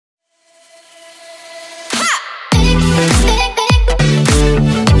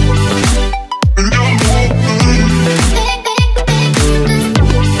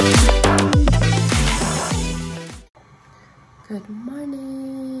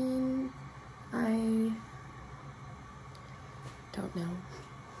don't know.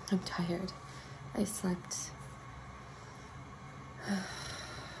 I'm tired. I slept.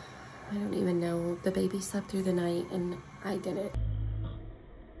 I don't even know. The baby slept through the night and I didn't.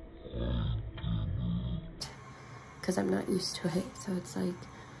 Because I'm not used to it. So it's like,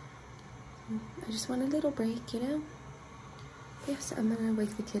 I just want a little break, you know? Yes, I'm gonna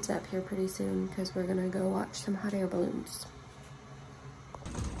wake the kids up here pretty soon because we're gonna go watch some hot air balloons.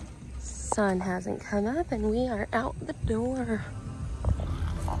 Sun hasn't come up and we are out the door.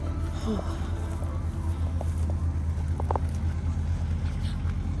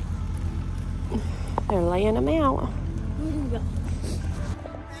 They're laying them out.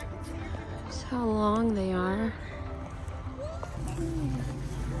 That's how long they are.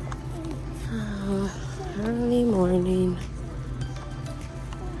 Oh, early morning.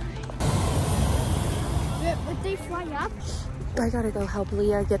 Would they fly up? I gotta go help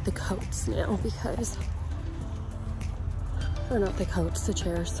Leah get the coats now because, or not the coats, the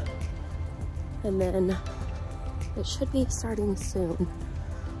chairs. And then it should be starting soon.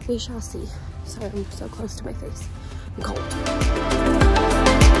 We shall see. Sorry, I'm so close to my face. I'm cold.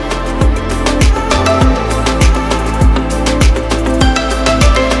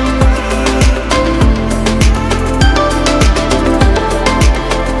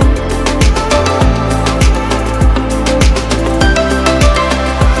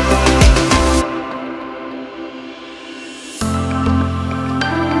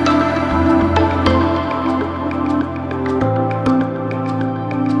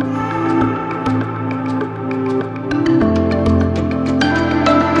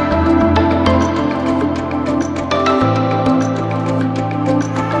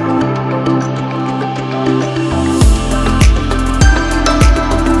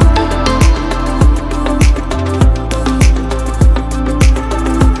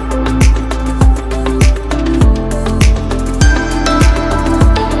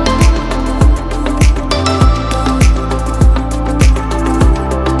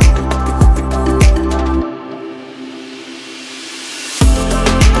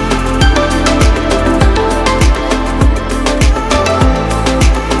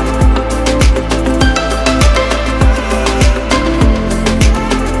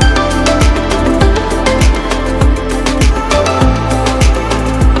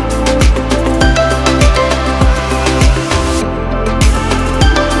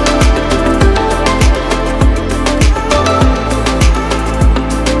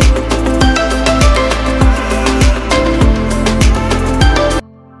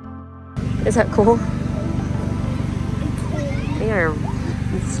 Is that cool?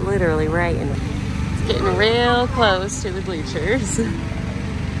 It's literally right in it. It's getting real close to the bleachers.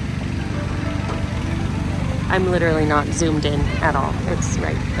 I'm literally not zoomed in at all. It's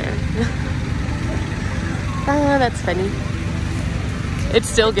right there. Ah, that's funny. It's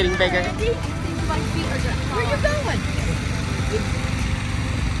still getting bigger. Where you going?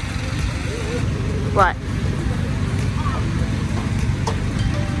 What?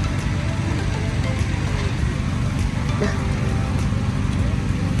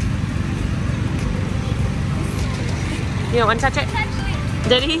 You don't want to touch it?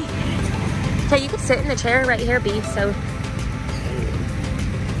 Did he? Okay, you can sit in the chair right here, B, so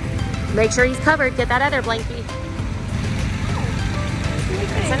make sure he's covered. Get that other blankie.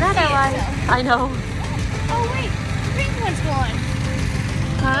 It's another one. I know. Oh wait, the pink one's gone.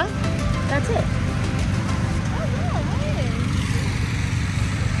 Huh? That's it. Oh no, what is?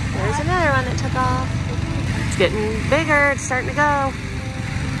 There's another one that took off. It's getting bigger. It's starting to go.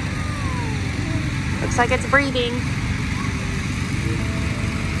 Looks like it's breathing.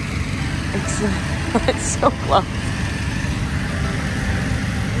 It's so close.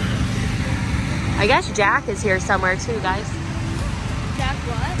 I guess Jack is here somewhere too, guys. Jack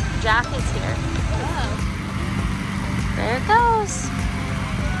what? Jack is here. Oh. There it goes.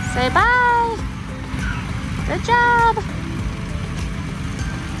 Say bye. Good job.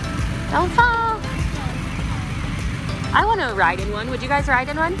 Don't fall. I want to ride in one. Would you guys ride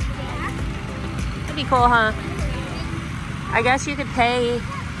in one? That'd be cool, huh? I guess you could pay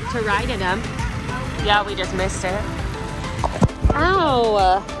to ride in them. Yeah, we just missed it.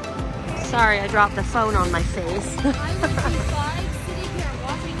 Ow! Sorry, I dropped the phone on my face. I would be fine sitting here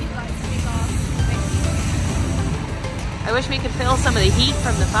watching you guys take off. I wish we could feel some of the heat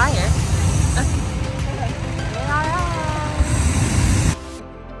from the fire.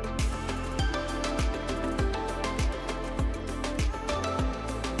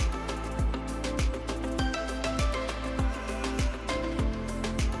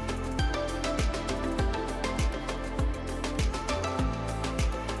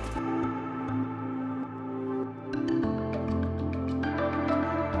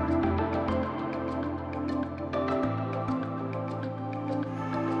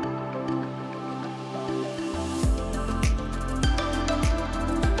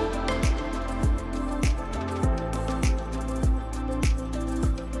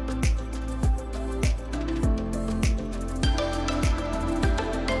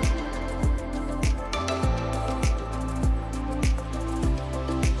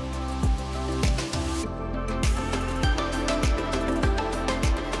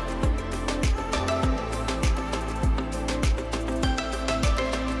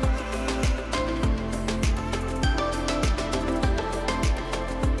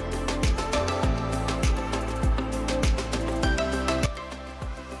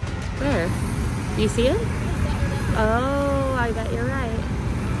 You see it? Oh, I bet you're right.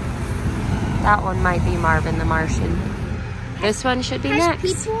 That one might be Marvin the Martian. This one should be next.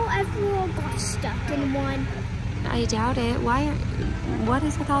 People ever got stuck in one? I doubt it. What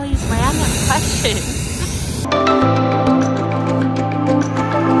is with all these random questions?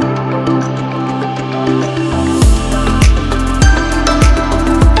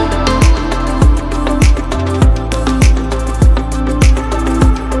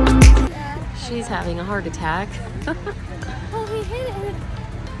 She's having a heart attack. Oh, he hit it.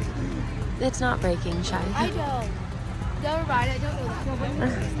 It's not breaking, Shy. I know. Never mind, I don't know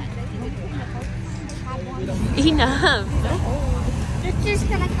that. Enough. It's just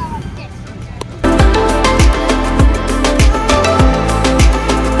gonna go like this.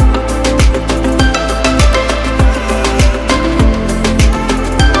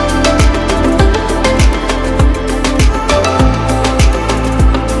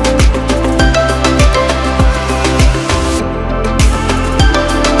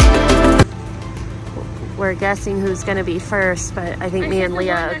 We're guessing who's gonna be first, but I think me and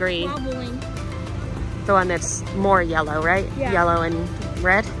Leah agree. The one that's more yellow, right? Yeah. Yellow and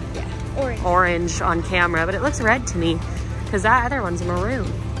red? Yeah, orange. Orange on camera, but it looks red to me because that other one's maroon.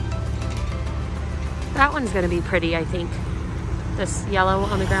 That one's gonna be pretty, I think. This yellow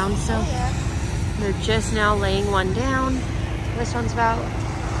on the ground still. Yeah. They're just now laying one down. This one's about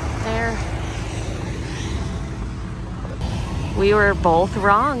there. We were both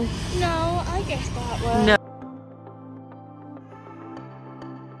wrong. No, I guessed that one. No.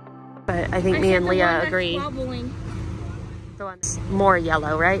 But I think me and Leah agree. The one's more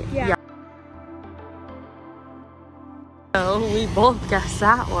yellow, right? Yeah. So we both guessed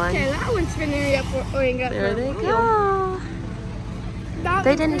that one. Okay, that one's spinning up. There they go.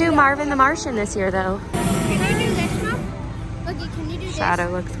 They didn't do Marvin the Martian this year, though. Can you do this one? Look, can you do this? Shadow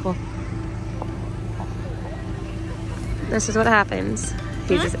looks cool. This is what happens.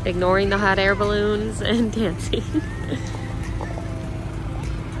 He's just ignoring the hot air balloons and dancing.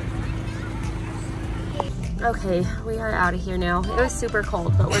 Okay, we are out of here now. It was super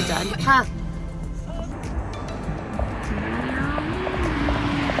cold, but we're done. Huh.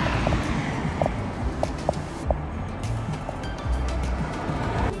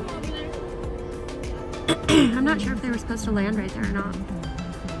 I'm not sure if they were supposed to land right there or not.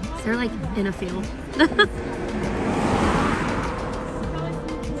 They're like in a field.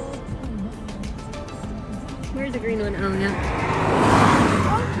 Where's the green one? Oh, yeah.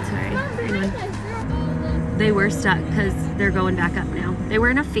 Sorry. Hang on. They were stuck because they're going back up now. They were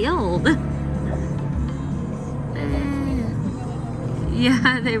in a field.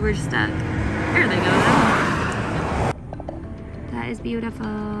 Yeah, they were stuck. There they go. That is beautiful.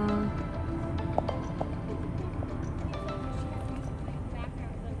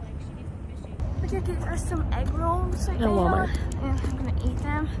 We're gonna get us some egg rolls right now. Walmart. And I'm gonna eat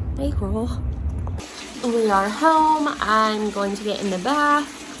them. Egg roll. We are home. I'm going to get in the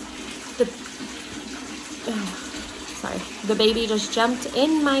bath. The baby just jumped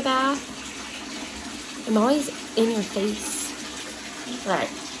in my bath. I'm always in your face. All right,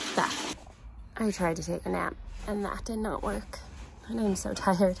 bath. I tried to take a nap and that did not work. And I'm so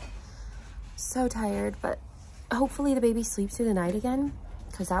tired. So tired, but hopefully the baby sleeps through the night again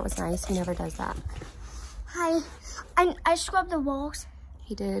because that was nice. He never does that. Hi. I scrubbed the walls.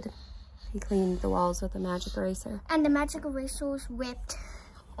 He did. He cleaned the walls with a magic eraser. And the magic eraser was ripped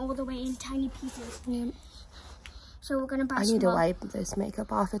all the way in tiny pieces. Yep. So we're gonna buy some I need to more. wipe this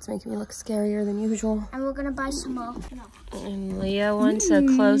makeup off. It's making me look scarier than usual. And we're gonna buy some more. And Leah wants a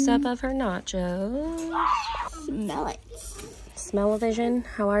close-up of her nachos. Smell it. Smell-o-vision,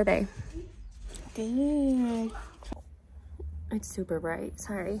 how are they? Good. It's super bright,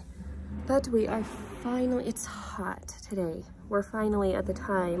 sorry. But we are finally, it's hot today. We're finally at the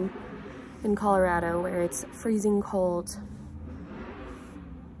time in Colorado where it's freezing cold.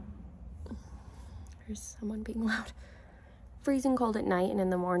 There's someone being loud. Freezing cold at night and in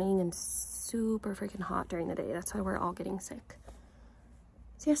the morning and super freaking hot during the day. That's why we're all getting sick.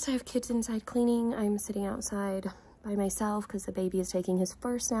 So yes, I have kids inside cleaning. I'm sitting outside by myself because the baby is taking his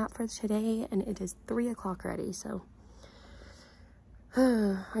first nap for today and it is 3 o'clock already, so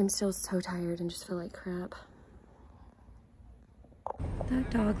I'm still so tired and just feel like crap. That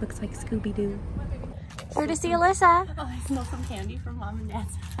dog looks like Scooby-Doo. Here to see Alyssa. Oh, I smell some candy from Mom and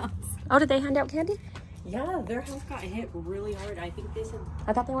Dad's house. Oh, did they hand out candy? Yeah, their house got hit really hard. I think they said...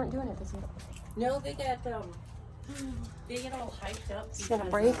 I thought they weren't doing it this year. No, they get all hyped up. It's gonna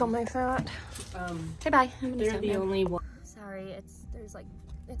break on my foot. Say bye. They're the only one. Sorry, it's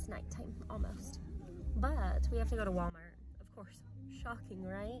nighttime almost. But we have to go to Walmart, of course. Shocking,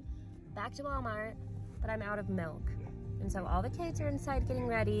 right? back to Walmart, but I'm out of milk. And so all the kids are inside getting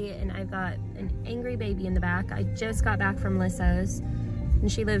ready, and I've got an angry baby in the back. I just got back from Lisso's,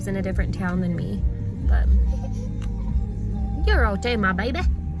 and she lives in a different town than me. But you're okay, my baby.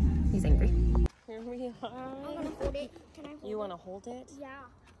 He's angry. Here we are. I'm gonna hold it. Can I hold You want to hold it? Yeah.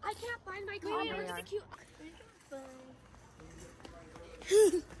 I cannot find my car. Wait, where's the cute?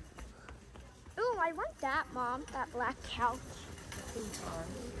 Ooh, I want that, Mom. That black couch.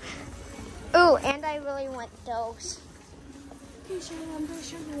 Ooh, and I really want those. Okay, Charlie, I'm gonna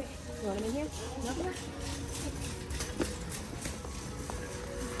show you it. You want him in here? No.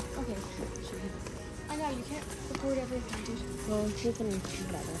 Okay. I know, you can't record everything, dude. Well, you can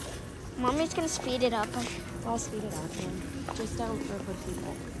whatever. Mommy's gonna speed it up. I'll speed it up, then. Just don't record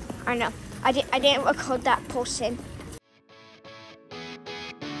people. I know. I didn't record that person.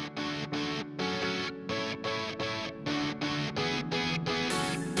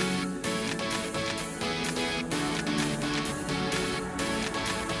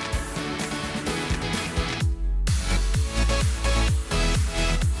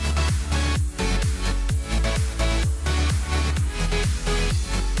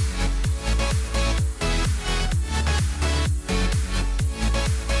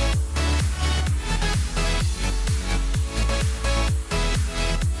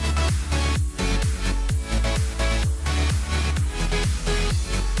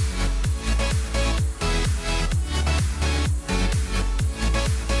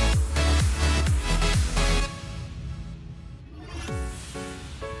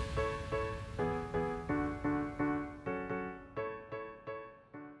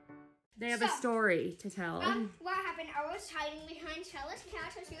 They have a story to tell. What happened? I was hiding behind Stella's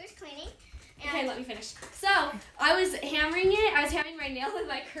couch as she was cleaning. Okay, let me finish. So, I was hammering it. I was hammering my nail with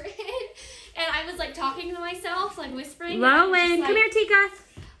my curtain. And I was, like, talking to myself, like, whispering. Lowen, come here, Tika.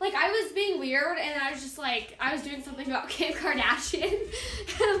 Like, I was being weird, and I was just, like, I was doing something about Kim Kardashian.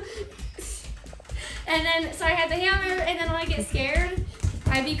 And then, so I had the hammer, and then when I get scared,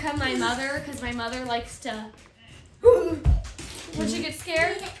 I become my mother, because my mother likes to, when she gets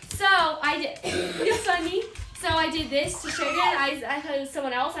scared. So, I did, it's funny. So I did this to show you. I thought it was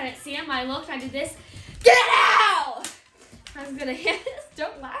someone else. I didn't see him. I looked. I did this. Get out! I was gonna hit this.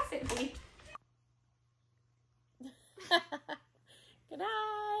 Don't laugh at me. Good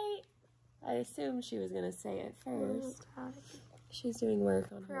night. I assumed she was gonna say it first. She's doing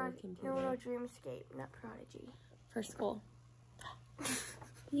work on her computer. No, Dreamscape, not Prodigy. For school.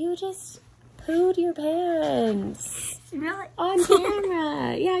 You just pooed your pants. Really? On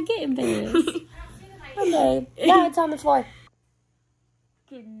camera. Yeah, get embarrassed. Okay. Yeah, it's on the floor.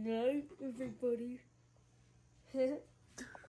 Good night, everybody.